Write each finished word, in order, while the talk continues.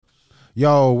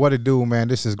Yo, what it do, man?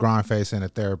 This is Grindface and the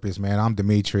Therapist, man. I'm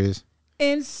Demetrius.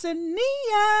 And Sania.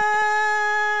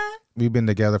 We've been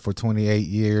together for 28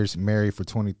 years, married for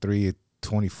 23,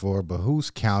 24, but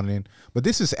who's counting? But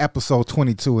this is episode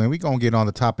 22, and we're going to get on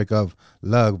the topic of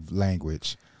love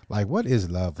language. Like, what is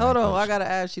love Hold language? on, I got to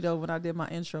ask you, though, when I did my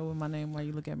intro with my name, why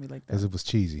you look at me like Because that? it was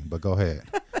cheesy, but go ahead.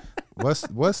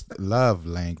 What's love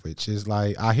language? It's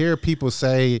like, I hear people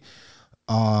say,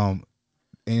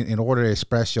 in order to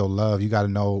express your love, you got to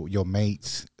know your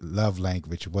mate's love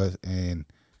language.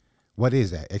 What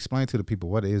is that? Explain to the people,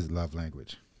 what is love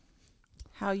language?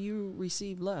 How you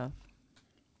receive love.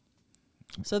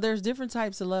 So there's different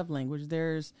types of love language.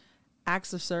 There's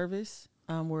acts of service,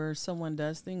 where someone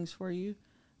does things for you.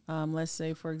 Let's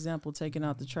say, for example, taking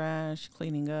out the trash,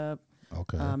 cleaning up,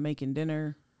 Okay. making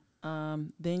dinner.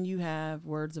 Then you have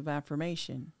words of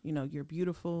affirmation. You know, you're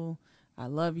beautiful. I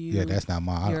love you. Yeah, that's not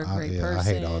my. You're a great I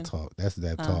hate all person. talk. That's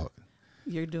that talk.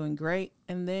 You're doing great.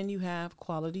 And then you have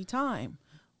quality time,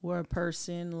 where a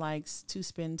person likes to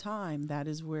spend time. That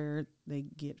is where they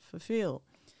get fulfilled.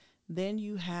 Then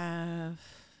you have,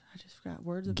 I just forgot,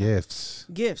 words of Gifts.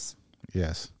 gifts,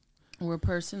 Yes. where a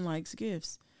person likes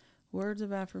gifts. Words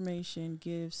of affirmation,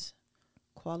 gifts,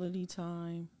 quality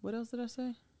time. What else did I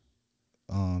say?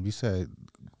 You said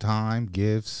time,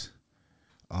 gifts,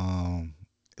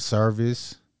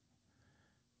 service,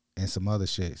 and some other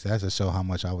shit. So that's to show how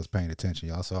much I was paying attention,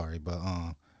 y'all. Sorry, but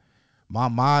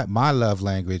my love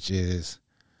language is,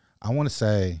 I want to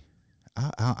say,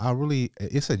 I really,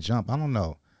 it's a jump. I don't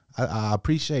know. I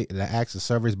appreciate the acts of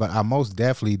service, but I most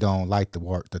definitely don't like the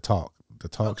talk. The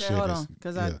talk Okay, shit hold is, on,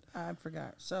 because yeah. I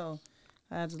forgot. So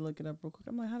I had to look it up real quick.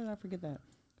 I'm like, how did I forget that?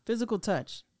 Physical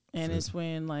touch, and it's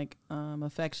when like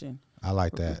affection. I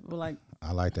like that. Well, like,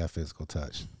 I like that physical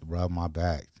touch. Rub my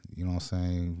back. You know what I'm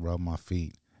saying? Rub my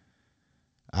feet.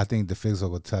 I think the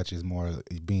physical touch is more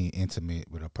being intimate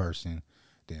with a person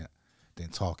than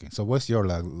talking. So what's your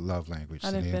love language? I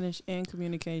didn't Sania? finish. And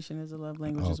communication is a love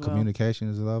language Oh, as well. communication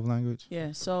is a love language?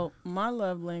 Yeah. So my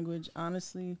love language,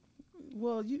 honestly,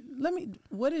 well,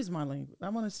 what is my language? I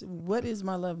want to see, what is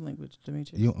my love language,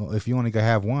 Demetrius? If you only could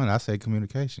have one, I say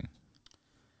communication.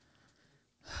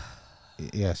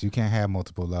 Yes, you can't have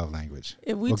multiple love language.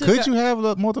 If we Well, took could you have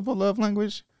multiple love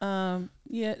language?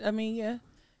 yeah, I mean, yeah,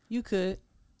 you could,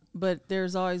 but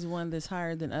there's always one that's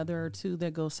higher than other, or two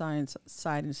that go side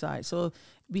and side. So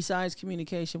besides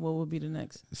communication, what would be the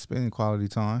next? Spending quality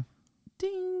time.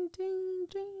 Ding, ding,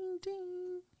 ding,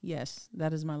 ding. Yes,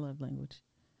 that is my love language.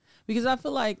 Because I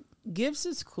feel like gifts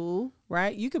is cool,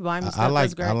 right? You could buy me stuff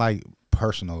that's great. I like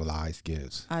personalized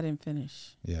gifts. I didn't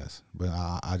finish. Yes, but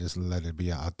I just let it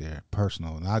be out there,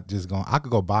 personal. Not just going. I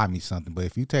could go buy me something, but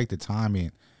if you take the time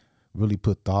and really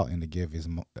put thought in the gift, is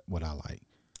what I like.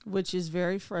 Which is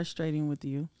very frustrating with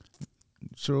you.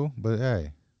 True, but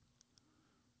hey,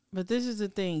 But this is the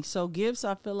thing. So gifts,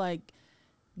 I feel like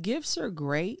gifts are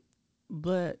great,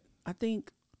 but I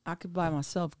think I could buy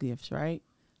myself gifts, right?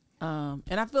 And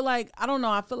I feel like, I don't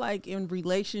know, I feel like in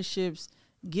relationships,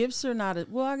 gifts are not,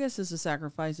 well, I guess it's a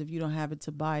sacrifice if you don't have it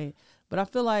to buy it. But I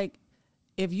feel like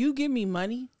if you give me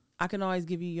money, I can always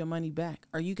give you your money back,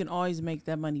 or you can always make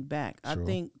that money back. True. I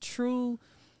think true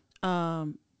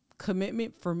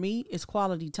commitment for me is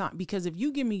quality time, because if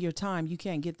you give me your time, you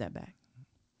can't get that back.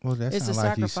 well, that It's a sounds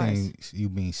like you sacrifice. saying you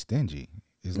being stingy.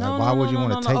 It's No, like, no, why no, would you no,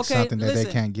 want no, to no. take Okay, something that listen.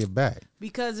 they can't get back?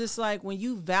 Because it's like when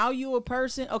you value a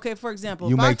person, okay, for example,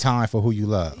 You if make time for who you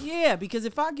love. yeah, because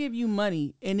if I give you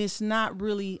money and it's not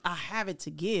really, I have it to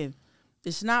give,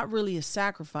 it's not really a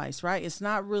sacrifice, right? It's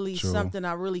not really True. something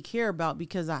I really care about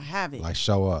because I have it. Like,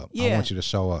 show up. I Yeah. want you to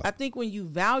show up. I think when you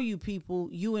value people,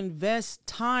 you invest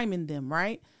time in them,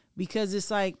 right? Because it's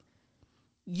like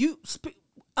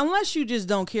unless you just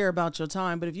don't care about your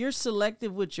time, but if you're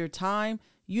selective with your time,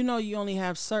 you know you only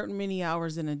have certain many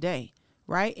hours in a day,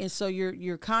 right? And so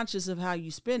you're conscious of how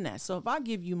you spend that. So if I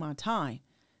give you my time,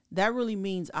 that really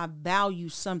means I value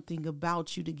something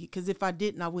about you to get, because if I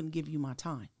didn't, I wouldn't give you my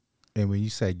time. And when you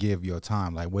say give your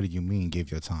time, like, what do you mean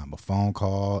give your time? A phone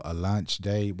call, a lunch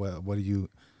date? What do you?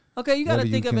 Okay, you got What to do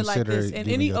you think of it like consider this. In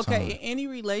giving your time? in any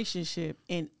relationship,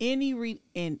 in any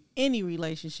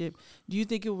relationship, do you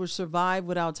think it will survive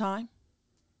without time?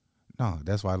 No,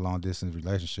 that's why long distance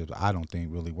relationships I don't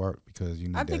think really work, because you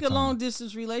need I that think a time. long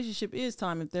distance relationship is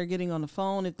time if they're getting on the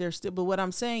phone, if they're still. But what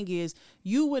I'm saying is,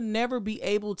 you would never be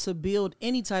able to build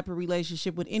any type of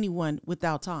relationship with anyone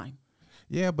without time.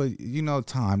 Yeah, but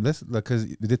time. Let's look,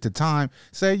 because at the time,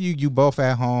 say you both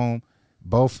at home,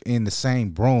 both in the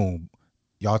same room,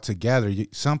 y'all together,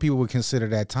 some people would consider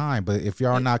that time. But if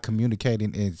y'all are not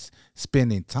communicating and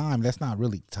spending time, that's not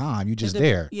really time. You just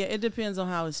there. Yeah, it depends on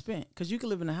how it's spent. Because you could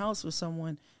live in a house with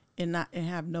someone and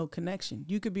have no connection.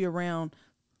 You could be around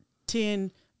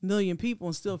 10 million people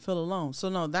and still feel alone. So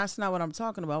no, that's not what I'm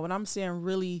talking about. When I'm saying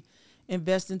really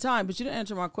invest in time. But you didn't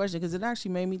answer my question, because it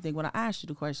actually made me think when I asked you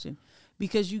the question.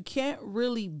 Because you can't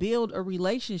really build a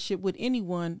relationship with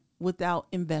anyone without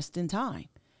investing time.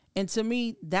 And to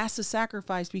me, that's a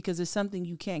sacrifice, because it's something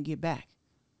you can't get back.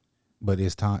 But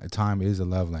it's time. Time is a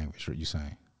love language. What you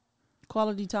saying?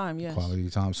 Quality time, yes. Quality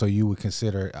time. So you would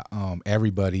consider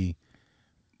everybody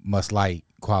must like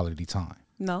quality time.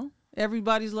 No,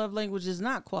 everybody's love language is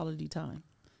not quality time.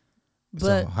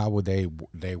 But so how would they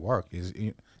work?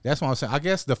 That's what I'm saying. I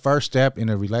guess the first step in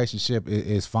a relationship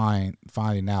is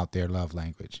finding out their love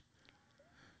language.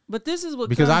 But this is what,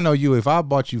 because I know you. If I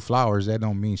bought you flowers, that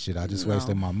don't mean shit. I just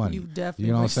wasted my money. You definitely,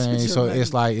 you know what I'm saying. So money.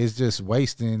 It's like it's just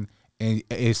wasting, and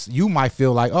you might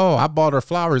feel like, oh, I bought her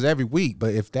flowers every week,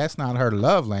 but if that's not her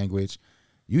love language,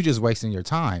 you just wasting your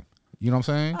time. You know what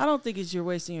I'm saying? I don't think it's you're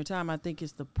wasting your time. I think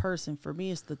it's the person. For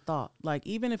me, it's the thought. Like,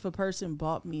 even if a person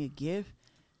bought me a gift,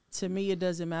 to me, it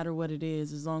doesn't matter what it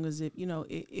is, as long as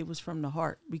it was from the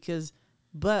heart.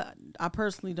 But I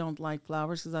personally don't like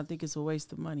flowers, because I think it's a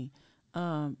waste of money.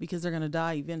 Because they're gonna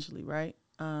die eventually, right?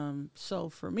 So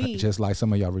for me, just like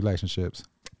some of y'all relationships,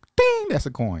 ding, that's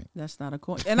a coin. That's not a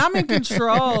coin. And I'm in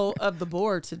control of the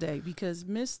board today, because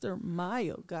Mr.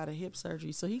 Mayo got a hip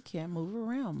surgery, so he can't move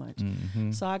around much.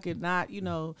 Mm-hmm. So I could not,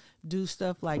 do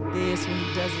stuff like this when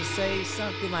he doesn't say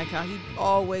something, like how he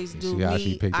always do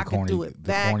me. I could do it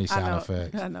back. The corny sound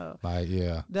effect. I know. Like,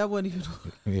 yeah. That wasn't even.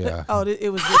 Yeah. Oh,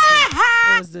 it was this one.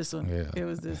 It was this one. Yeah. It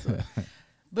was this one.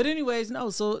 But anyways, no,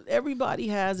 so everybody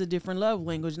has a different love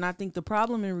language. And I think the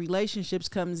problem in relationships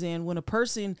comes in when a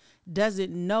person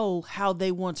doesn't know how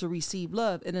they want to receive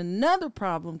love. And another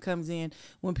problem comes in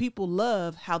when people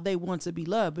love how they want to be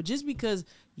loved. But just because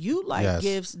you like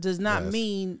gifts does not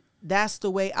mean that's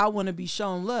the way I want to be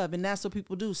shown love. And that's what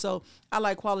people do. So I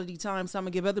like quality time, so I'm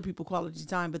going to give other people quality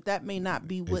time, but that may not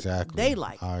be what they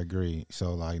like. I agree.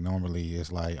 So like normally it's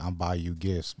like I'm buying you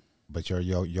gifts, but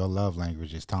your love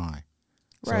language is time.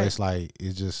 So it's like,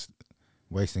 it's just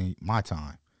wasting my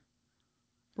time.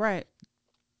 Right.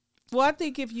 Well, I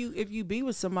think if you be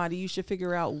with somebody, you should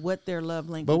figure out what their love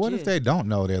language is. But what if they don't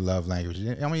know their love language?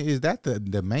 I mean, is that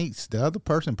the other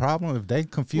person problem? If they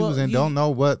confused and don't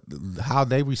know how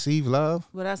they receive love?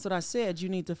 Well, that's what I said. You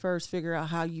need to first figure out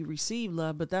how you receive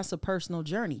love, but that's a personal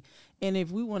journey. And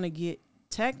if we want to get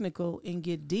technical and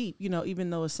get deep, even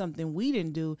though it's something we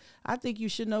didn't do, I think you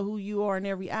should know who you are in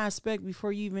every aspect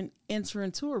before you even enter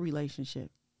into a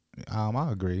relationship. I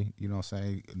agree. You know what I'm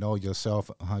saying? Know yourself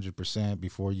 100%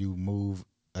 before you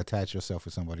attach yourself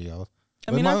with somebody else.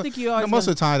 I think you always. Most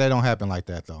of the time, that don't happen like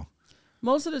that, though.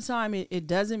 Most of the time, it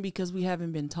doesn't, because we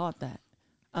haven't been taught that.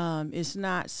 It's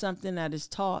not something that is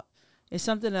taught. It's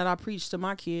something that I preach to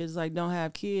my kids, like, don't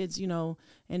have kids,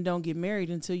 and don't get married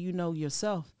until you know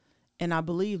yourself. And I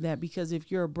believe that, because if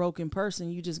you're a broken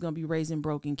person, you're just going to be raising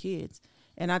broken kids.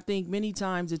 And I think many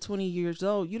times at 20 years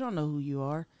old, you don't know who you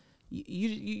are.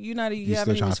 You're not even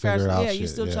having even scratched. Yeah, you're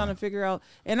still trying to figure out.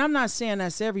 And I'm not saying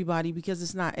that's everybody, because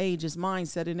it's not age, it's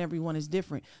mindset, and everyone is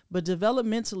different. But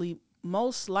developmentally,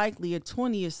 most likely at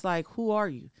 20, it's like, who are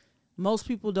you? Most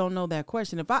people don't know that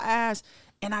question. If I ask,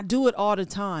 and I do it all the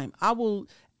time, I will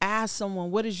ask someone,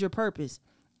 what is your purpose?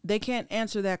 They can't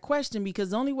answer that question, because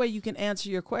the only way you can answer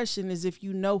your question is if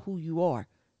you know who you are,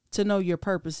 to know your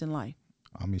purpose in life.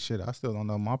 I mean, shit, I still don't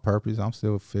know my purpose. I'm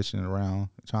still fishing around,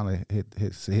 trying to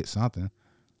hit something.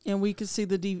 And we can see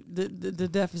the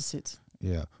deficits.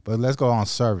 Yeah, but let's go on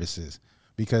services,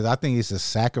 because I think it's a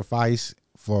sacrifice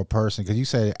for a person, because you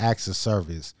say acts of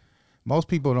service. Most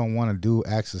people don't want to do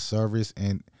acts of service,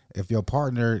 and if your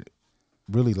partner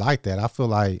really like that, I feel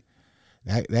like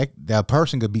that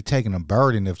person could be taking a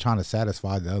burden of trying to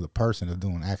satisfy the other person of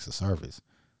doing acts of service.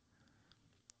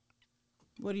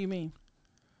 What do you mean?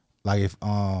 Like if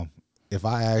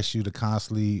I ask you to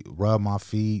constantly rub my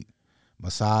feet,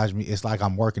 massage me, it's like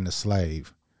I'm working a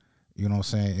slave. You know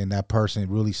what I'm saying? And that person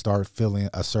really start feeling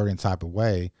a certain type of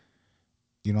way.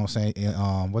 You know what I'm saying?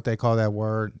 And, what they call that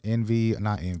word? Envy,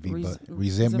 not envy, but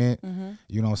resentment. Mm-hmm.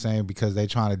 You know what I'm saying? Because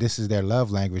this is their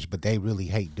love language, but they really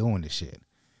hate doing this shit.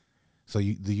 So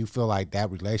do you feel like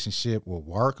that relationship will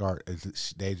work, or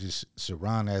they just should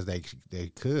run as they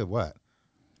could? What?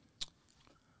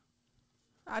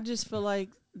 I just feel like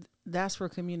that's where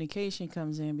communication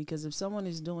comes in, because if someone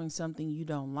is doing something you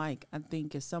don't like, I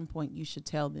think at some point you should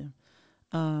tell them.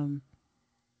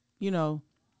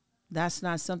 that's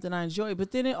not something I enjoy.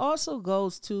 But then it also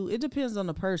goes to, it depends on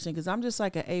the person, because I'm just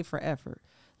like an A for effort.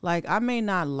 Like, I may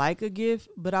not like a gift,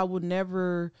 but I would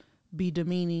never be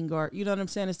demeaning, or, you know what I'm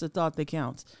saying? It's the thought that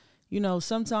counts. You know,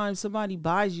 sometimes somebody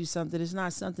buys you something, it's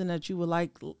not something that you would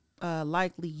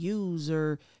likely use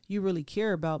or you really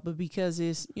care about, but because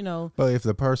it's, you know. But if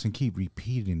the person keep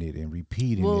repeating it and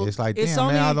repeating it, it's like, it's damn,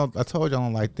 only, man, I told you I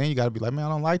don't like. Then you got to be like, man, I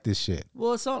don't like this shit.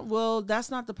 Well, that's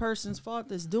not the person's fault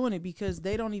that's doing it, because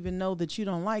they don't even know that you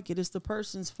don't like it. It's the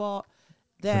person's fault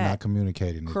that for not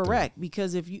communicating it. Correct,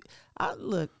 because if you,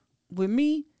 look, with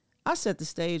me, I set the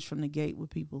stage from the gate with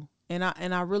people, and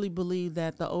I really believe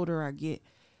that the older I get.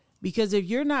 Because if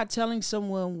you're not telling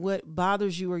someone what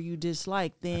bothers you or you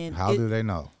dislike, then how do they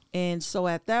know? And so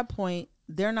at that point,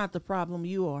 they're not the problem,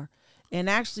 you are. And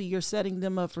actually, you're setting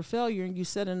them up for failure, and you're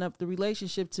setting up the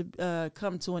relationship to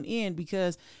come to an end.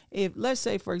 Because if, let's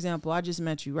say, for example, I just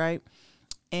met you, right?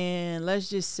 And let's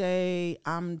just say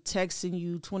I'm texting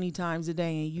you 20 times a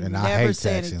day, and you and never I hate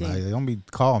say texting. anything. Like, don't be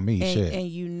calling me shit. And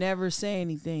you never say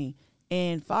anything.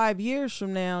 And 5 years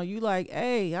from now, you like,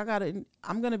 hey,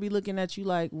 I'm gonna be looking at you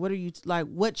like, what are you like?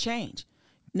 What changed?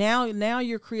 Now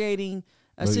you're creating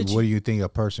a situation. What do you think a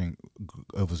person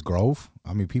of his growth?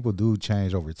 I mean, people do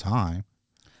change over time.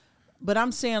 But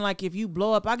I'm saying, like, if you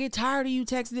blow up, I get tired of you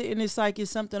texting, and it's like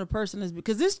it's something a person is,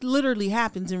 because this literally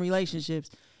happens in relationships.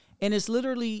 And it's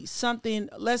literally something,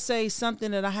 let's say something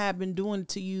that I have been doing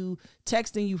to you,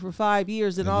 texting you for 5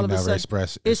 years, and all of a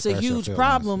sudden it's a huge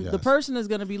problem. Yes. The person is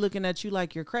going to be looking at you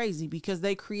like you're crazy, because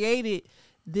they created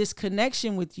this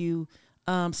connection with you,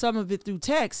 some of it through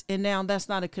text, and now that's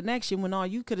not a connection, when all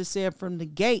you could have said from the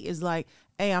gate is like,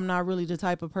 hey, I'm not really the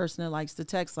type of person that likes to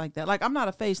text like that. Like, I'm not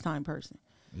a FaceTime person.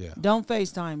 Yeah. Don't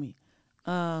FaceTime me.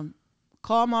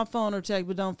 Call my phone or text,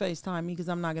 but don't FaceTime me, because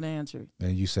I'm not going to answer it.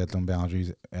 And you set them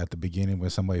boundaries at the beginning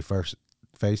when somebody first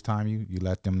FaceTime you. You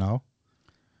let them know.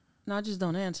 No, I just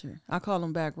don't answer. I call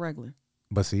them back regular.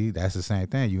 But see, that's the same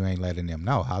thing. You ain't letting them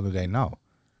know. How do they know?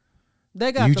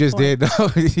 They got. You the just point. did. No,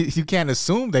 you can't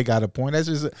assume they got a point. That's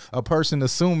just a person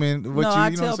assuming what no, you. I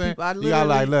You know tell what I'm saying? people. I you gotta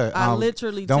like, look. I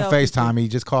literally don't tell FaceTime people, me.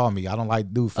 Just call me. I don't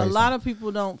like do FaceTime. A lot of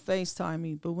people don't FaceTime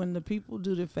me, but when the people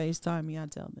do the FaceTime me, I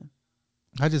tell them.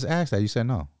 I just asked that. You said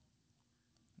no.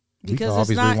 Because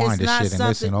it's not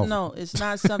something. No, it's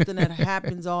not something that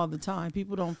happens all the time.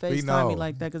 People don't FaceTime me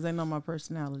like that because they know my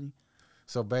personality.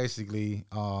 So basically,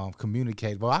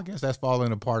 communicate. Well, I guess that's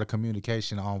falling a part of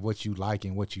communication on what you like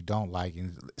and what you don't like,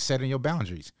 and setting your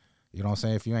boundaries. You know what I'm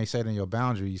saying? If you ain't setting your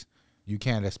boundaries, you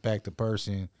can't expect the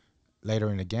person later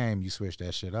in the game you switch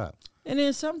that shit up. And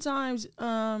then sometimes,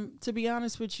 to be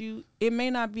honest with you, it may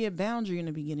not be a boundary in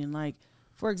the beginning. Like,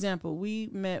 for example, we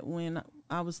met when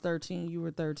I was 13, you were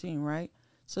 13, right?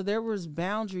 So there was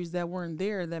boundaries that weren't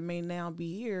there that may now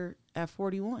be here at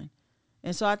 41.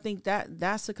 And so I think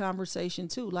that's a conversation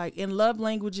too. Like, in love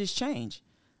languages change.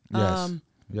 Yes.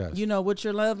 Yes. You know, what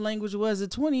your love language was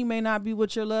at 20 may not be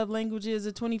what your love language is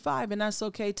at 25. And that's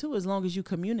okay too, as long as you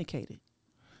communicate it.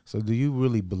 So do you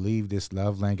really believe this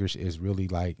love language is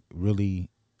really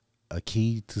a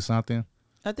key to something?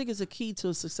 I think it's a key to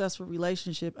a successful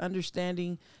relationship,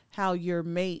 understanding how your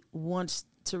mate wants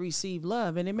to receive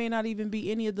love. And it may not even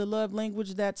be any of the love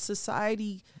language that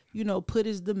society, put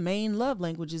as the main love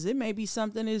languages. It may be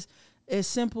something as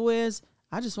simple as,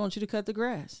 I just want you to cut the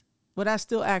grass. But I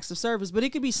still acts of service. But it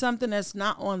could be something that's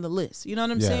not on the list. You know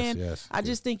what I'm saying? Yes. I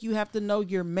just think you have to know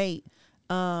your mate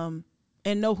and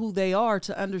know who they are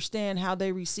to understand how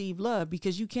they receive love,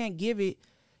 because you can't give it.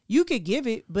 You could give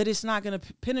it, but it's not going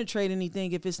to penetrate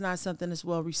anything if it's not something that's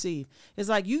well received. It's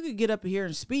like you could get up here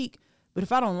and speak, but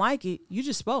if I don't like it, you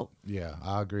just spoke. Yeah,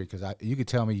 I agree, because you could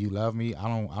tell me you love me. I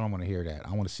don't want to hear that.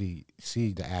 I want to see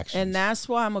the action. And that's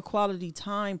why I'm a quality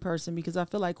time person, because I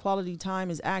feel like quality time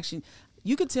is action.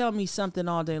 You could tell me something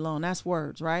all day long. That's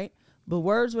words, right? But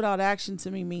words without action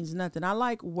to me means nothing. I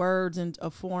like words in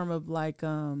a form of like,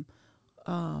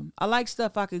 I like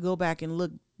stuff I could go back and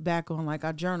look back on. Like,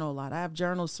 I journal a lot. I have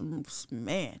journals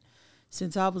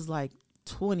since I was like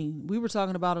 20. We were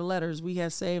talking about our letters. We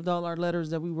had saved all our letters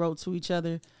that we wrote to each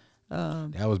other.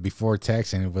 That was before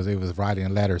texting. It was writing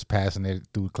letters, passing it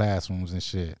through classrooms and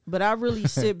shit. But I really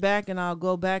sit back and I'll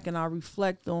go back and I'll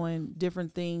reflect on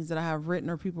different things that I have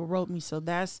written or people wrote me. So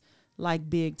that's like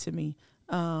big to me,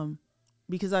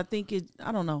 because I think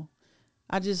I don't know.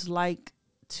 I just like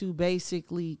to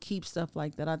basically keep stuff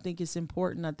like that. I think it's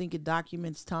important. I think it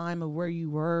documents time of where you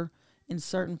were in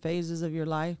certain phases of your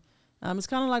life. It's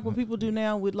kind of like what people do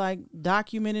now with like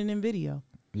documenting in video.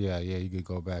 Yeah, you could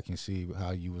go back and see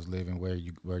how you was living,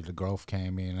 where the growth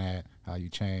came in at, how you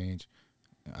changed.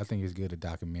 I think it's good to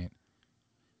document.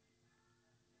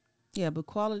 Yeah, but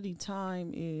quality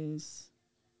time is.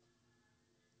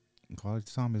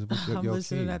 Quality time is with I'm your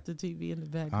listening kid. at the TV in the I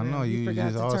background. know you forgot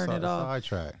just to all turn it off.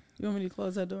 sidetrack. You want me to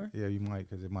close that door? Yeah, you might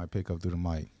because it might pick up through the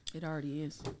mic. It already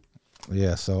is.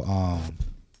 Yeah, so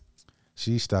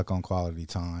she's stuck on quality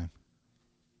time.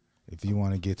 If you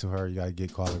want to get to her, you gotta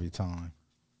get quality time.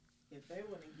 If they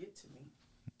want to get to me,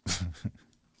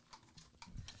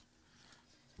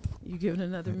 you giving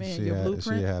another man your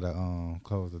blueprint? She had to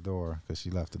close the door because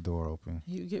she left the door open.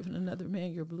 You giving another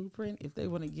man your blueprint? If they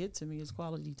want to get to me, it's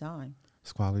quality time.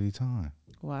 It's quality time.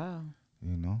 Wow.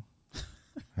 You know.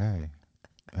 hey,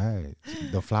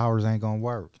 the flowers ain't gonna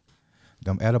work.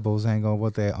 Them edibles ain't gonna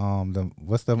what's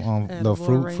them the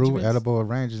fruit edible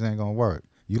arrangements ain't gonna work.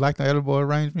 You like the edible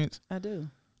arrangements? I do.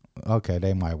 Okay,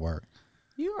 they might work.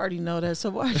 You already know that, so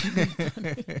why are you being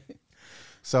funny?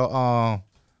 So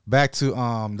back to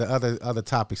the other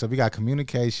topics. So we got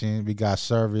communication, we got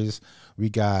service, we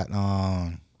got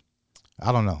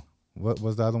I don't know. What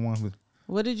was the other one?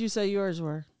 What did you say yours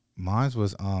were? Mine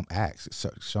was acts,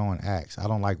 showing acts. I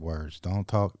don't like words. Don't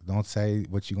talk. Don't say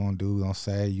what you gonna do. Don't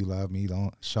say you love me.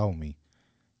 Don't show me.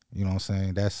 You know what I'm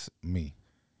saying? That's me.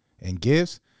 And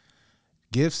gifts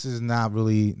is not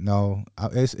really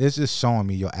It's just showing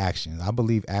me your actions. I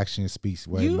believe action speaks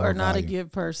way more. You are not volume. a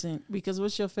gift person because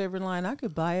what's your favorite line? I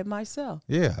could buy it myself.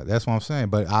 Yeah, that's what I'm saying.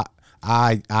 But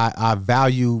I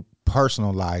value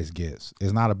personalized gifts.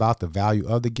 It's not about the value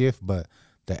of the gift, but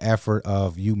the effort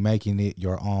of you making it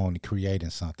your own, creating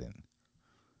something.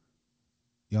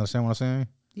 You understand what I'm saying?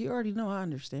 You already know I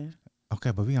understand.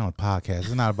 Okay, but we on a podcast.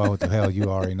 It's not about what the hell you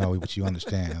already know, but you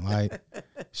understand. Like,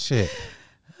 shit.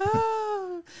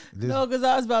 No, because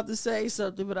I was about to say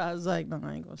something, but I was like, no,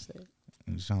 I ain't going to say it.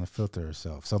 I'm just trying to filter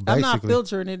herself. So basically, I'm not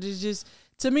filtering it. It's just,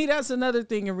 to me, that's another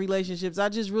thing in relationships. I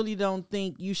just really don't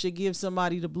think you should give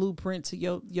somebody the blueprint to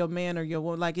your man or your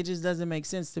woman. Like, it just doesn't make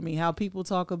sense to me. How people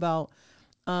talk about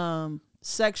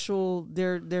sexual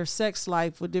their sex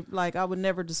life with like I would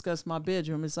never discuss my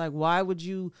bedroom. It's like why would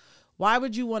you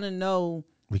want to know?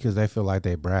 Because they feel like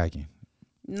they bragging.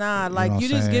 Nah, like you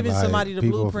just giving like somebody the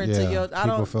blueprint to your.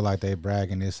 People feel like they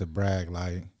bragging. It's a brag.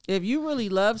 Like if you really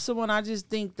love someone, I just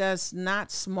think that's not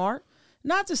smart.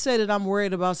 Not to say that I'm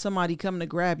worried about somebody coming to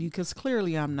grab you, because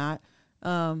clearly I'm not.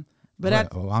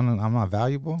 But I'm not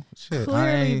valuable. Shit,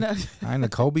 I ain't a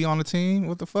Kobe on the team.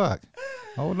 What the fuck?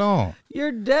 Hold on.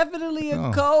 You're definitely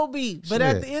a Kobe, but shit.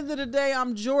 At the end of the day,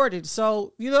 I'm Jordan.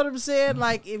 So you know what I'm saying?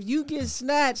 Like if you get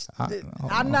snatched,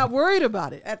 I'm not worried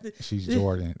about it. She's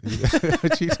Jordan.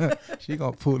 she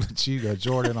gonna pull the cheetah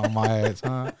Jordan on my ass,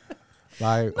 huh?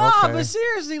 Like no, okay. But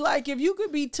seriously, like if you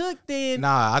could be took, then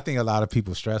I think a lot of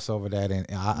people stress over that, and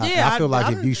I feel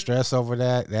like if you stress over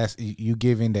that, that's you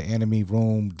giving the enemy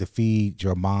room to feed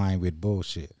your mind with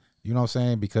bullshit. You know what I'm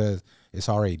saying? Because it's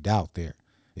already doubt there.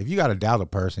 If you got to doubt a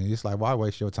person, it's like why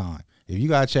waste your time? If you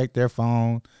gotta check their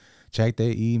phone, check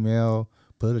their email,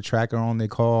 put a tracker on their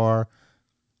car,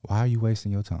 why are you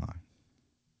wasting your time?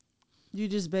 You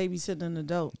just babysitting an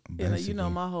adult. And you know,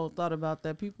 my whole thought about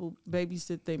that, people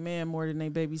babysit their man more than they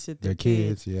babysit their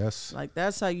kids. Yes. Like,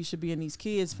 that's how you should be in these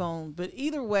kids' phones. But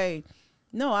either way,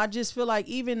 no, I just feel like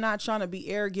even not trying to be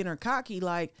arrogant or cocky,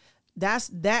 like,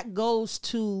 that goes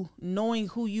to knowing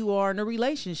who you are in a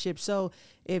relationship. So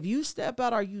if you step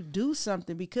out or you do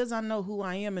something because I know who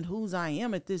I am and whose I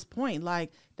am at this point,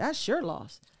 like, that's your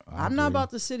loss. I'm not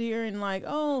about to sit here and like,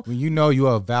 when you know you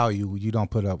are of value, you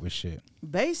don't put up with shit.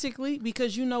 Basically,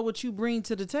 because you know what you bring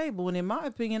to the table. And in my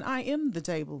opinion, I am the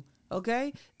table.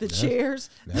 Okay? Chairs.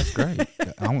 That's great.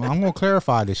 I'm going to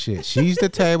clarify this shit. She's the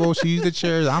table. She's the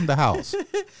chairs. I'm the house.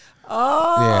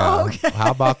 Oh, yeah. Okay.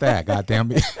 How about that?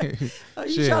 Goddamn it.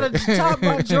 You trying to talk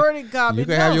my Jordan copy. You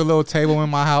can have your little table in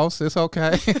my house. It's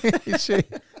okay.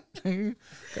 Shit.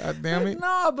 God damn it.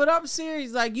 No, but I'm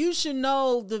serious. Like, you should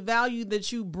know the value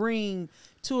that you bring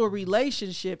to a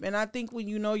relationship. And I think when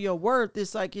you know your worth,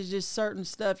 it's like it's just certain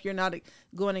stuff you're not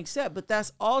going to accept. But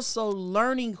that's also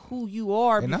learning who you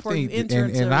are before you enter into a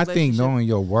relationship. And I think knowing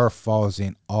your worth falls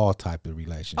in all type of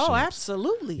relationships. Oh,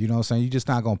 absolutely. You know what I'm saying? You're just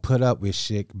not going to put up with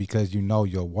shit because you know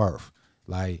your worth.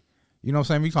 Like, you know what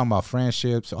I'm saying? We talking about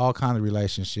friendships, all kind of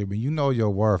relationship. When you know your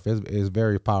worth, it's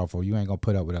very powerful. You ain't going to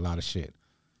put up with a lot of shit.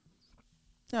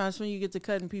 No, that's when you get to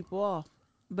cutting people off.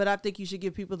 But I think you should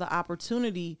give people the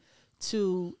opportunity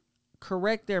to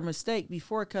correct their mistake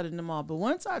before cutting them off. But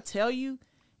once I tell you,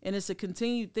 and it's a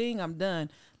continued thing, I'm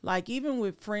done. Like, even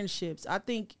with friendships, I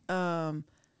think,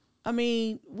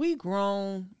 we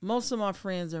grown. Most of my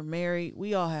friends are married.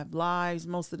 We all have lives.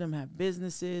 Most of them have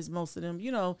businesses. Most of them,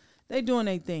 they doing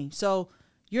their thing. So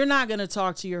you're not going to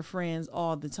talk to your friends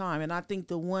all the time. And I think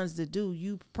the ones that do,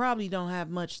 you probably don't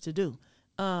have much to do.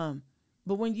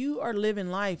 But when you are living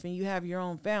life and you have your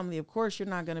own family, of course, you're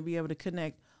not going to be able to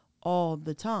connect all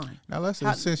the time. Now, let's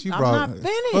since you I'm brought not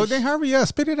finished. Well, then hurry up.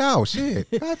 Spit it out. Shit.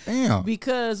 God damn.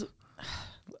 Because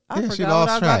I Yeah, forgot she what I was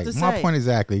lost about track. to say. My point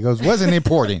exactly. It goes, wasn't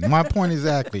important. My point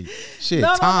exactly. Shit,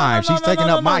 time. She's taking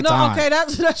up my time. Okay,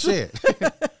 that's Shit.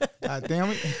 God damn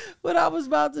it. what I was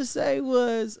about to say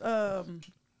was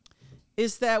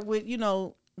it's that with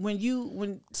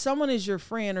when someone is your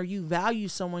friend or you value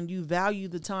someone, you value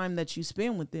the time that you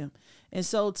spend with them. And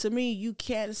so to me, you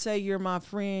can't say you're my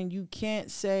friend. You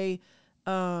can't say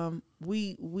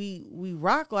we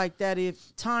rock like that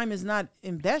if time is not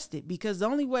invested, because the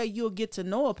only way you'll get to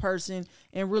know a person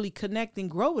and really connect and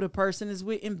grow with a person is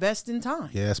with investing time.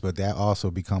 Yes, but that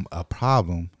also become a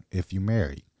problem if you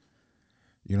married.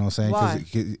 You know what I'm saying? Why?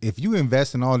 'Cause if you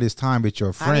invest in all this time with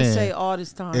your friend, I didn't say all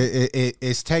this time.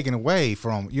 it's taken away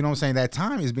from, you know what I'm saying? That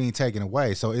time is being taken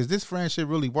away. So is this friendship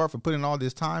really worth it putting all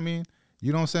this time in?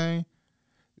 You know what I'm saying?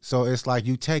 So it's like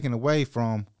you taking away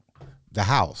from the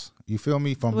house. You feel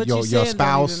me? From What your you saying don't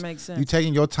spouse. even make sense. You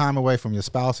taking your time away from your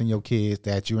spouse and your kids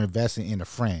that you're investing in a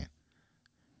friend.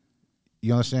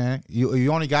 You understand?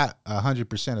 You only got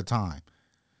 100% of time.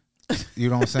 You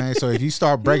know what I'm saying? So if you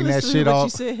start breaking that listen to shit what you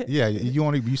off, said. yeah,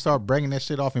 you start breaking that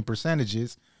shit off in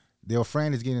percentages. Their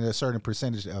friend is getting a certain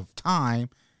percentage of time,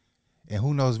 and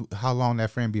who knows how long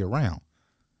that friend be around.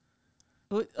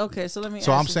 Okay, so let me.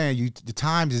 So ask I'm saying the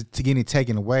time is getting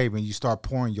taken away when you start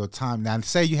pouring your time. Now,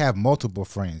 say you have multiple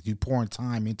friends, you pouring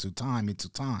time into time into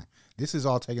time. This is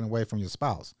all taken away from your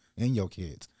spouse and your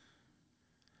kids.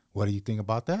 What do you think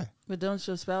about that? But don't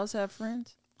your spouse have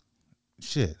friends?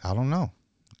 Shit, I don't know.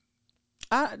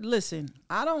 I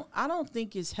don't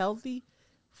think it's healthy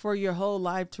for your whole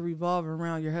life to revolve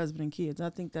around your husband and kids. I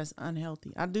think that's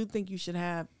unhealthy. I think you should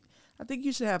have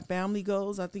family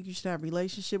goals. I think you should have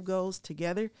relationship goals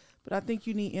together, but I think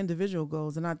you need individual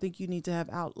goals, and I think you need to have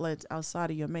outlets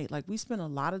outside of your mate. Like, we spend a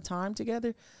lot of time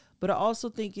together, but I also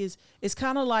think it's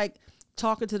kind of like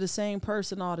talking to the same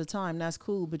person all the time. That's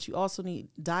cool, but you also need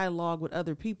dialogue with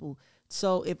other people.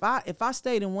 So if I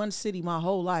stayed in one city my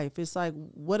whole life, it's like,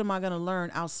 what am I going to learn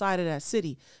outside of that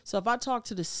city? So if I talk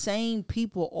to the same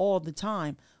people all the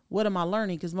time, what am I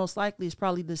learning? Because most likely it's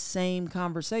probably the same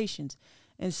conversations.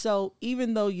 And so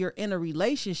even though you're in a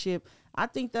relationship, I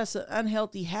think that's an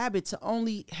unhealthy habit to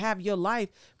only have your life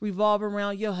revolve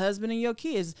around your husband and your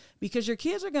kids, because your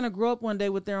kids are going to grow up one day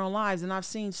with their own lives. And I've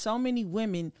seen so many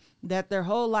women that their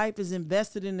whole life is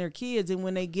invested in their kids. And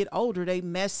when they get older, they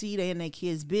messy, they in their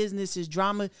kids' business, is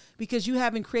drama, because you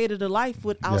haven't created a life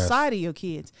with outside of your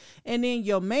kids. And then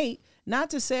your mate, not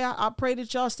to say I pray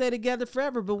that y'all stay together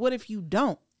forever, but what if you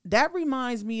don't? That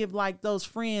reminds me of like those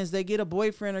friends, they get a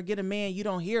boyfriend or get a man, you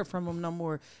don't hear from them no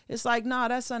more. It's like, nah,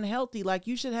 that's unhealthy. Like,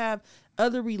 you should have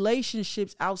other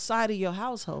relationships outside of your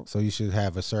household. So you should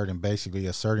have a certain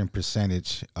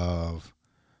percentage of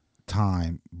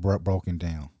time broken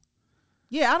down.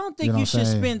 Yeah, I don't think You know you what I'm should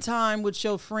saying? spend time with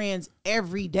your friends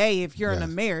every day if you're in a Yes.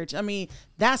 marriage. I mean,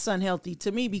 that's unhealthy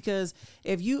to me, because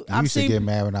if you, I used to get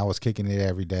mad when I was kicking it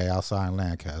every day outside in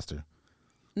Lancaster.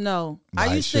 No, I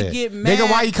Like, used shit. to get mad. Nigga,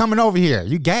 why you coming over here?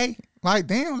 You gay? Like,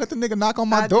 damn, let the nigga knock on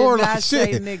my door. Did not Like,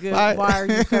 say, shit. nigga, Like- why are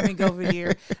you coming over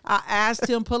here? I asked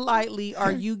him politely, are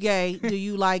you gay? Do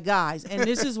you like guys? And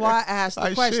this is why I asked the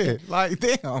Like, question. shit. Like,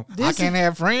 damn, I This can't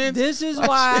have friends. This is Like,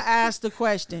 why shit. I asked the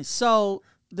question. So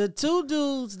the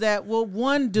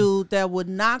one dude that would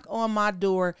knock on my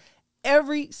door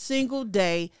every single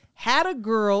day had a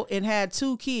girl and had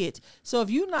 2 kids. So if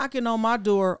you knocking on my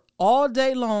door all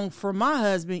day long for my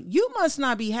husband, you must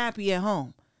not be happy at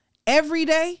home every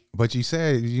day. But you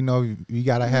said, you know, you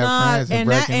gotta have friends and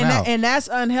break them out. And that's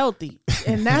unhealthy.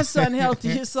 And that's unhealthy.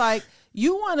 It's like,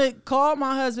 you want to call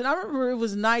my husband. I remember it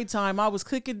was nighttime. I was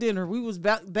cooking dinner. We was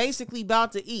basically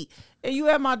about to eat. And you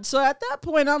had so at that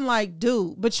point, I'm like,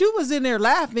 dude, but you was in there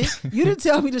laughing. You didn't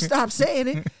tell me to stop saying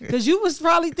it, because you was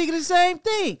probably thinking the same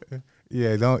thing.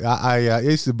 Yeah, don't. It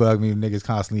used to bug me when niggas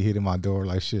constantly hitting my door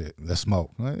like, shit, let's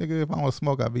smoke. Like, nigga, if I want to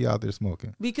smoke, I'll be out there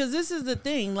smoking. Because this is the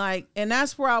thing, like, and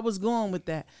that's where I was going with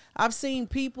that. I've seen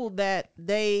people that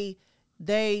they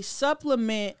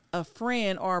supplement a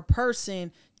friend or a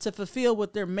person to fulfill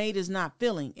what their mate is not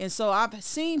feeling. And so I've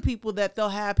seen people that they'll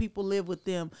have people live with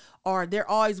them, or they're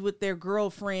always with their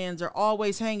girlfriends, or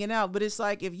always hanging out. But it's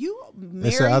like, if you married,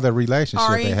 It's another relationship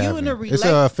or they you have. in a It's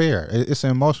an affair. It's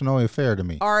an emotional affair to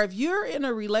me. or if you're in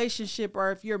a relationship,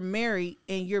 or if you're married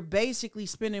and you're basically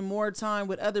spending more time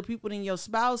with other people than your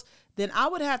spouse, then I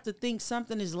would have to think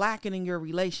something is lacking in your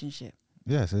relationship.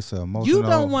 Yes, it's a emotional. You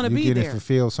don't want to be get there. it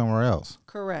fulfilled somewhere else.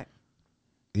 Correct.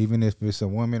 Even if it's a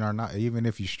woman or not, even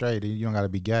if you're straight, you don't got to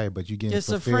be gay, but you getting It's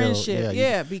fulfilled. a friendship.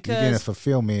 Yeah, because you're getting because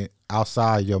fulfillment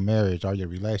outside your marriage or your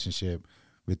relationship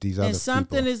with these other and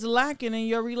something people. is lacking in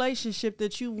your relationship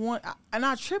that you want. And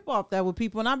I trip off that with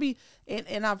people, and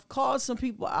and I've called some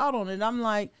people out on it. I'm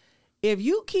like, if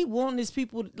you keep wanting these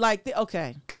people, like,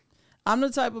 okay, I'm the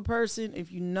type of person. If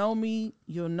you know me,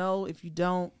 you'll know. If you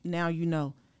don't, now you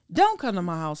know. Don't come to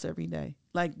my house every day.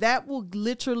 Like, that will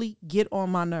literally get on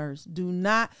my nerves. Do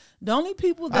not. The only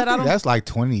people that I think don't. that's like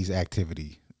 20s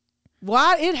activity.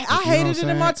 Why I hated it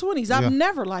in my saying? 20s. Yeah. I've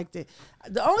never liked it.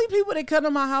 The only people that come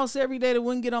to my house every day that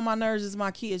wouldn't get on my nerves is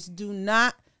my kids. Do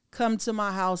not come to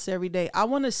my house every day. I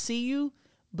want to see you,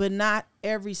 but not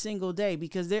every single day,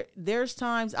 because there's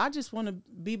times I just want to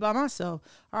be by myself,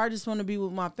 or I just want to be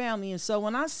with my family. And so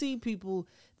when I see people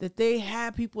that they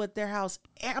have people at their house,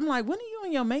 I'm like, when do you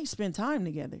and your mate spend time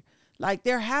together? Like,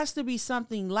 there has to be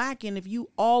something lacking if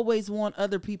you always want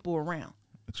other people around.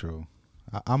 True.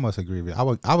 I must agree with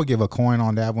you. I would give a coin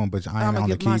on that one, but I ain't on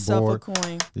the give myself a keyboard.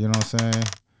 coin. You know what I'm saying?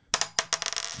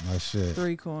 No shit.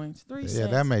 3 coins. 3 cents. Yeah,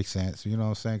 that makes sense. You know what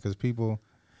I'm saying? Because people,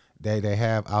 they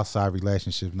have outside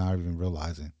relationships not even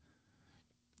realizing.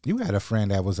 You had a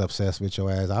friend that was obsessed with your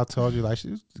ass. I told you, like,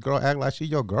 girl act like she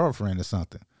your girlfriend or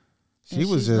something. She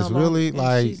was just really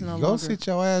like, go sit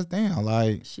your ass down.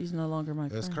 Like, she's no longer my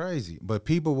friend. It's crazy. But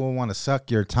people will want to suck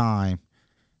your time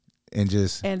and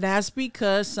just. And that's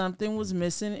because something was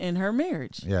missing in her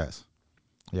marriage. Yes.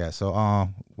 Yeah. So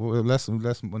let's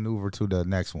maneuver to the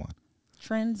next one.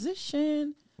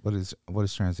 Transition. What is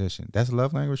transition? That's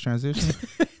love language transition.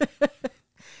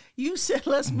 You said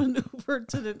let's maneuver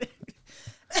to the next.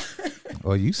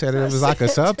 Well, you said it was like a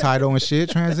subtitle and shit.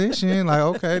 Transition. Like,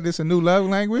 okay, this a new love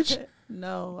language.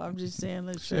 No, I'm just saying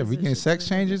let's. Shit, we getting sex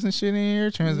changes and shit in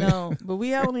here. Transition. No, but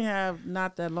we only have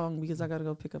not that long because I got to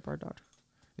go pick up our daughter.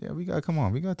 Yeah, we got. Come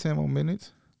on, we got 10 more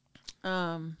minutes.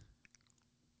 Because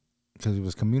it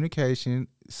was communication,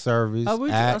 service,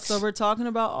 acts. So we're talking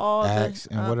about all acts,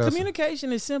 the and what else?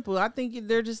 Communication is simple. I think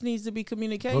there just needs to be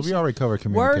communication. Well, we already covered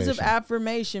communication. Words of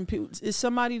affirmation is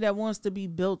somebody that wants to be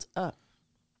built up.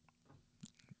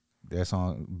 That's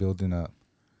on building up.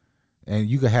 And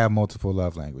you could have multiple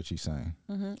love language, you're saying.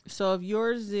 Mm-hmm. So if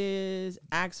yours is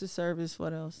acts of service,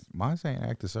 what else? Mine's saying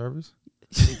act of service.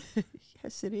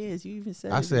 Yes, it is. You even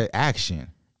said I said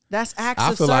action. That's acts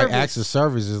of service. I feel like acts of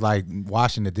service is like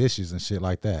washing the dishes and shit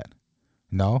like that.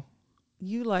 No?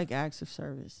 You like acts of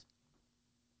service.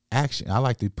 Action. I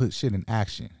like to put shit in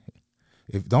action.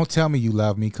 Don't tell me you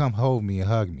love me, come hold me and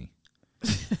hug me.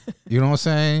 You know what I'm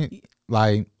saying?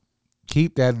 Like,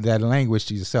 keep that language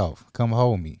to yourself. Come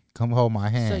hold me. Come hold my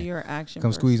hand. So you're an action Come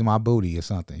person. squeeze my booty or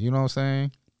something. You know what I'm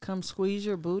saying? Come squeeze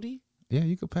your booty? Yeah,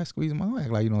 you could squeeze my. Don't act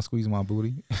like you don't squeeze my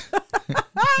booty.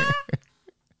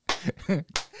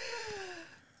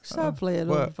 Stop playing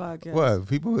on the podcast. What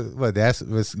people? What? That's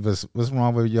what's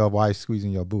wrong with your wife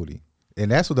squeezing your booty?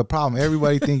 And that's what the problem.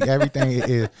 Everybody think everything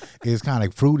is kind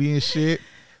of fruity and shit.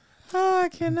 Oh, I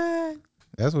cannot.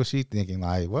 That's what she thinking.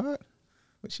 Like what?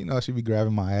 But she knows she be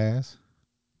grabbing my ass.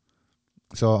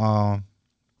 So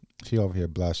she over here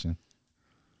blushing.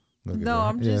 No,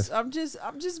 I'm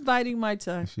just biting my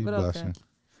tongue. She's but blushing.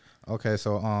 Okay,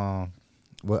 so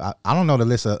well, I don't know the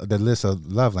list of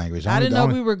love language. I didn't know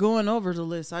we were going over the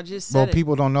list. I just said well,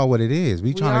 people don't know what it is.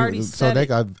 We trying to so they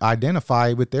can identify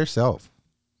it with their self.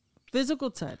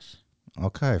 Physical touch.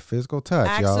 Okay, physical touch,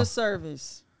 Acts y'all. of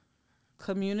service,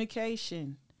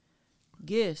 communication,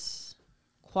 gifts,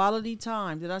 quality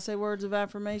time. Did I say words of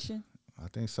affirmation? I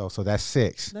think so. So that's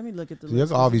 6. Let me look at the So list.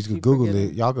 y'all can always Google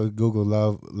it. Y'all can Google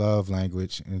love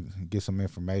language and get some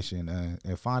information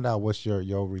and find out what's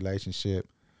your relationship,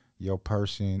 your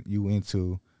person you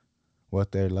into,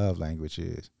 what their love language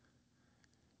is.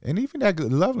 And even that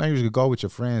love language could go with your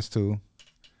friends too,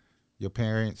 your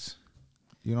parents.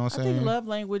 You know what I'm saying? I think love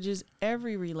language is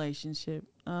every relationship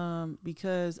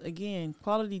because, again,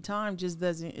 quality time just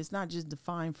doesn't, it's not just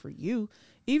defined for you.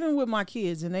 Even with my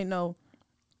kids, and they know,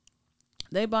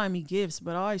 they buy me gifts,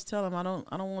 but I always tell them, I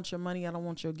don't want your money. I don't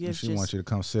want your gifts. She wants you to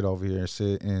come sit over here and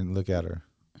sit and look at her.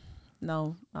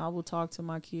 No, I will talk to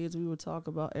my kids. We will talk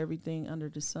about everything under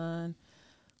the sun.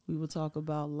 We will talk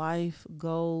about life,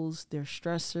 goals, their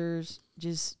stressors,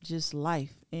 just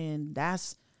life. And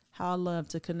that's how I love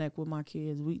to connect with my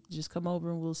kids. We just come over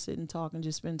and we'll sit and talk and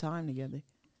just spend time together.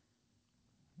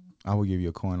 I will give you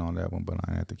a coin on that one, but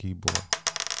I ain't at the keyboard.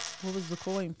 What was the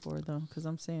coin for, though? Because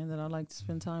I'm saying that I like to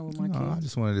spend time with my kids. I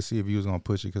just wanted to see if you was going to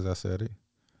push it because I said it.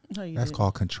 No, you That's didn't.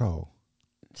 called control.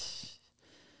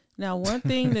 Now, one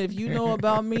thing that if you know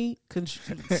about me,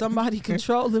 somebody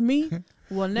controlling me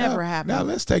will never happen. Now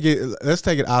let's take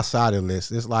it outside of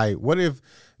this. It's like, what if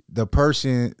the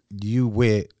person you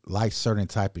with likes certain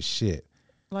type of shit?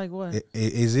 Like what?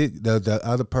 Is it the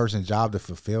other person's job to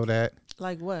fulfill that?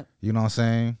 Like what? You know what I'm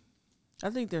saying? I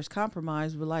think there's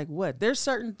compromise, but like what? There's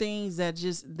certain things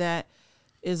that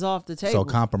is off the table. So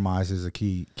compromise is a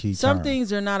key Some term.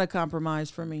 things are not a compromise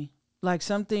for me. Like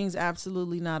some things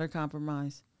absolutely not a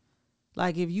compromise.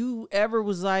 Like if you ever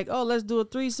was like, oh, let's do a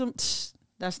threesome,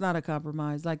 that's not a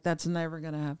compromise. Like that's never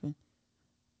gonna happen.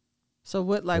 So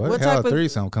what type of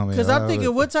threesome coming? Because I'm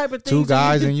thinking, what type of things? Two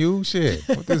guys and you, shit.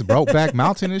 What this Brokeback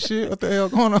Mountain and shit? What the hell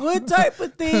going on? What type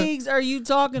of things are you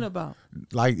talking about?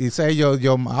 Like you say,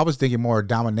 I was thinking more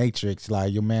dominatrix.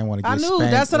 Like your man want to get. I knew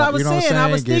spanked. that's what like, I was you know saying.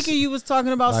 I was Get- thinking you was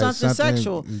talking about like something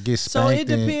sexual. Get So it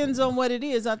spanked and- depends on what it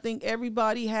is. I think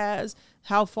everybody has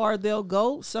how far they'll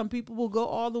go. Some people will go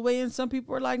all the way, and some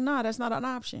people are like, nah, that's not an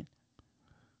option.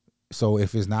 So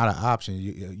if it's not an option,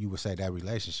 you would say that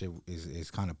relationship is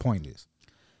kind of pointless.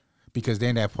 Because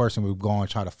then that person will go and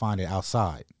try to find it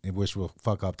outside, which will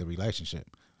fuck up the relationship.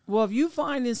 Well, if you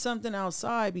finding something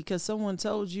outside because someone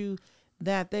told you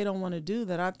that they don't want to do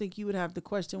that, I think you would have to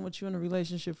question what you're in a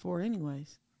relationship for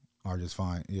anyways. Or just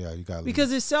find, you got to.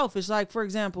 Because it's selfish. Like, for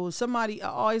example, I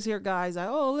always hear guys like,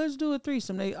 oh, let's do a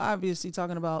threesome. They obviously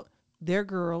talking about their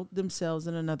girl, themselves,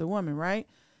 and another woman, right?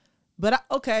 But,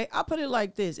 I'll put it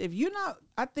like this.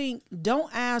 I think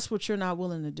don't ask what you're not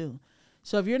willing to do.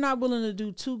 So if you're not willing to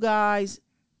do two guys,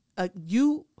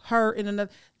 you, her, and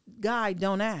another guy,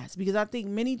 don't ask. Because I think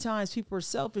many times people are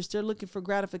selfish. They're looking for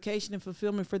gratification and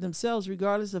fulfillment for themselves,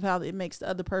 regardless of how it makes the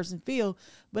other person feel.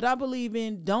 But I believe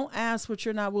in don't ask what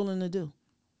you're not willing to do.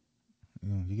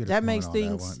 You get That makes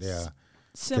things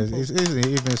simple. It's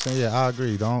even saying, I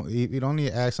agree. You don't need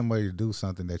to ask somebody to do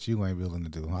something that you ain't willing to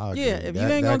do. I agree. Yeah, if you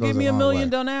ain't gonna give me $1 million,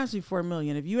 don't ask me for $1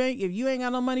 million. If you ain't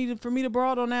got no money for me to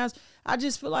borrow, don't ask. I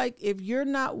just feel like if you're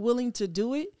not willing to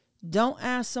do it, don't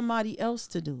ask somebody else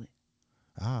to do it.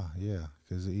 Yeah,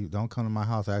 because you don't come to my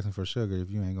house asking for sugar if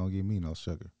you ain't gonna give me no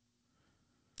sugar.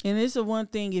 And it's a one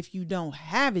thing if you don't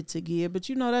have it to give, but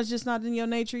that's just not in your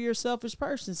nature. You're a selfish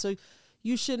person, so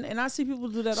you shouldn't. And I see people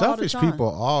do that all the time. Selfish people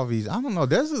always, I don't know.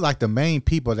 This is like the main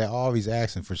people that always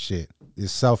asking for shit.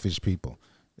 Is selfish people.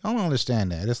 I don't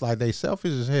understand that. It's like they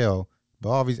selfish as hell, but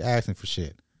always asking for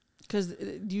shit. Because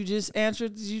you just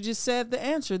said the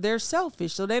answer. They're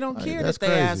selfish, so they don't care that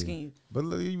crazy. they're asking you. But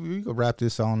we can wrap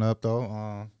this on up though.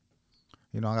 I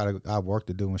got work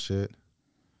to do and shit.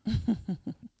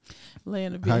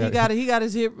 Laying the bed. He got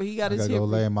his hip. He got his hip. Go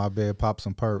lay in my bed, pop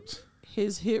some perks.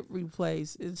 His hip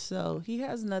replaced, and so he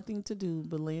has nothing to do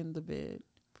but lay in the bed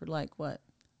for like what,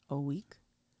 a week?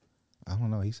 I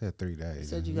don't know. He said 3 days. He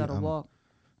said you got to walk.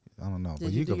 I don't know. Did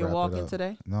but you do can your wrap walking it up.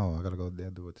 today? No, I gotta go there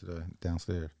and do it today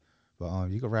downstairs. But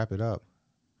you can wrap it up.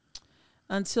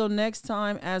 Until next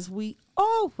time, as we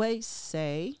always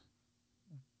say,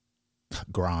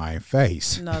 grind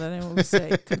face. No, that ain't what we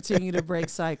say. Continue to break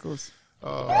cycles.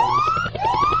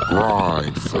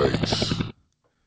 Grind face.